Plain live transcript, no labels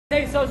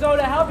Hey, so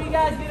to help you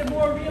guys get a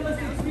more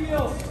realistic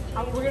feel,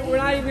 we're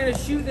not even going to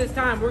shoot this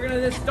time. We're going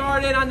to just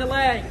start in on the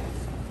leg.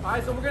 All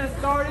right, so we're going to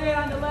start in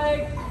on the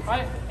leg,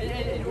 right,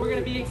 and we're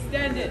going to be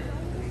extended.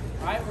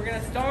 All right, we're going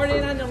to start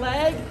in on the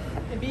leg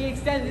and be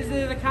extended. This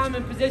is a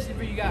common position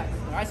for you guys.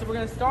 All right, so we're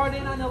going to start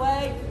in on the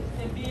leg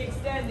and be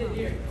extended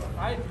here.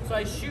 All right, so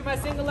I shoot my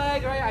single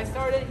leg, right, I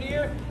start it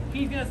here.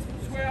 He's going to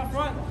square out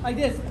front like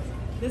this.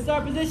 This is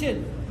our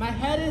position. My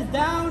head is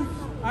down,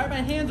 all right,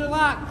 my hands are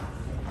locked.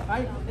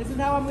 Right? This is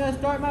how I'm going to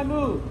start my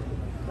move.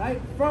 Right?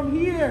 From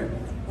here,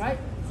 right?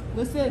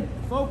 Listen,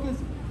 focus.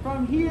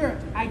 From here,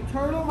 I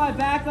turtle my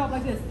back up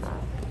like this.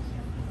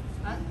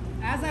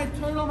 As I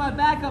turtle my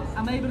back up,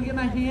 I'm able to get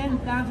my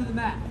hand down to the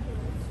mat.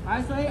 All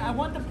right, so hey, I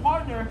want the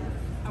partner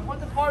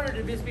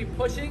to just be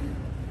pushing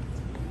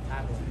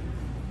that way.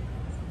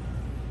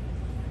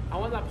 I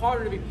want my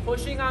partner to be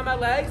pushing on my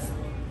legs,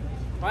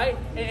 right?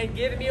 And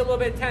giving me a little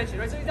bit of tension,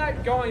 right? So he's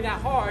not going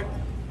that hard,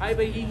 right?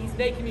 But he's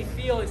making me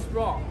feel his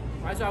sprawl.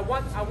 All right, so I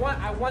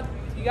want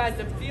you guys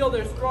to feel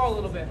their sprawl a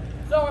little bit.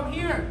 So I'm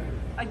here,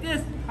 like this.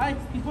 Right,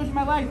 he's pushing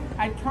my legs.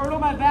 I turtle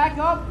my back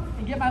up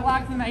and get my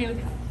locks in my heels.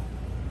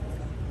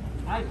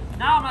 Right,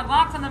 now my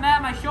locks on the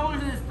mat, my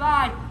shoulders and his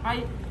thigh.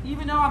 Right,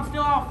 even though I'm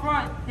still out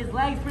front, his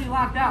leg's pretty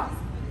locked out.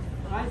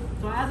 Right,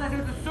 so as I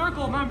start to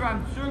circle, remember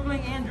I'm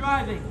circling and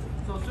driving.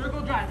 So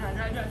circle, drive.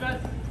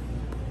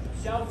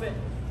 Shelf it.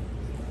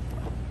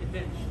 Get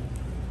finished.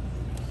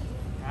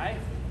 All right,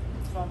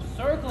 so I'm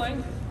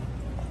circling.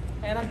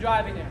 And I'm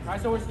driving there. All right,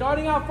 so we're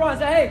starting out front.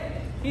 Say,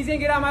 hey, he's gonna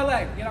get on my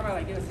leg. Get on my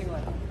leg. Get a single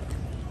leg.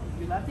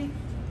 You lefty?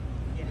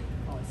 Yeah.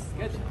 Oh, it's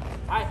good.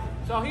 All right.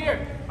 So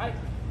here, all right.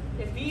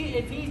 If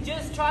he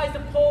just tries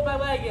to pull my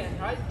leg in,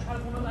 all right, try to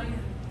pull my leg in.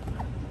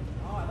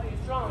 Oh, I thought you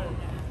were stronger than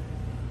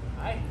that.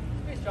 All right,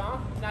 pretty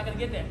strong. Not gonna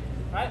get there.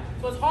 All right.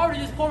 So it's hard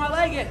to just pull my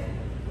leg in.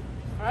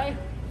 All right.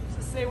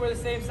 Just to say we're the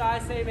same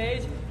size, same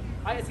age. All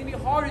right. It's gonna be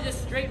hard to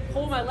just straight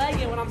pull my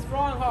leg in when I'm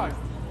throwing hard.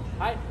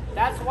 All right,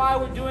 that's why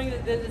we're doing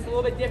this a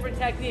little bit different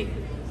technique.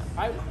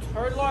 All right,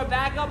 turtle our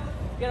back up,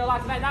 get a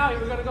lock mat. Now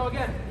we're gonna go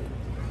again.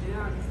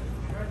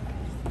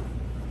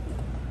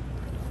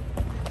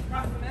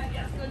 Cross the mat,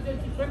 yes, good.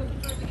 Keep turning.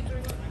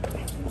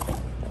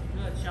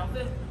 Good, shelf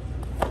it,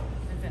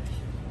 and finish.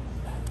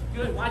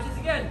 Good, watch this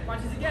again.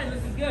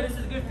 This is good, this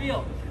is a good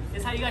feel. This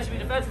is how you guys should be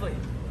defensively.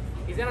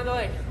 He's in on the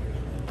leg.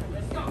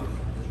 Let's go.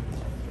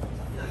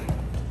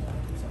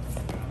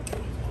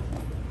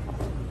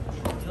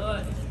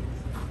 Good.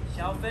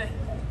 Shelf it.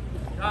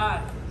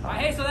 Right. All right.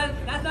 Hey, so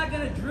that's not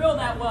going to drill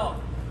that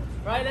well.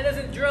 Right? That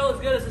doesn't drill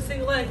as good as a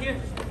single leg here.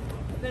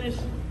 Finish.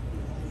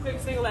 Quick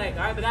single leg.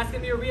 All right, but that's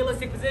going to be a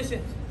realistic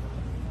position.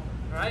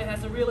 All right,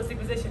 that's a realistic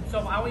position. So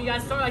I want you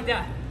guys to start like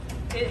that.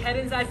 Head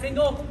inside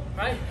single.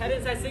 Right? Head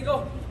inside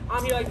single.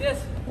 I'm here like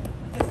this.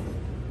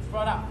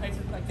 Brought out.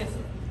 Like this.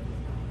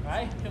 All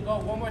right? He'll go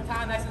one more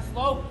time, nice and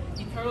slow.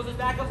 He turtles his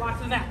back up,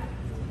 locks in the mat.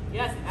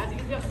 Yes, as he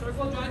gets up,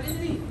 circle, drive into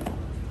the knee.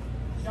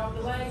 Sharp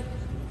the leg.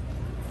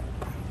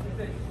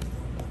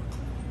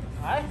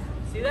 Alright,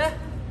 see that?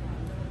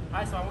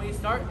 Alright, so I want you to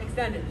start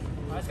extended.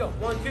 Alright, let's go.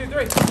 1, 2,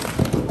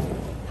 3.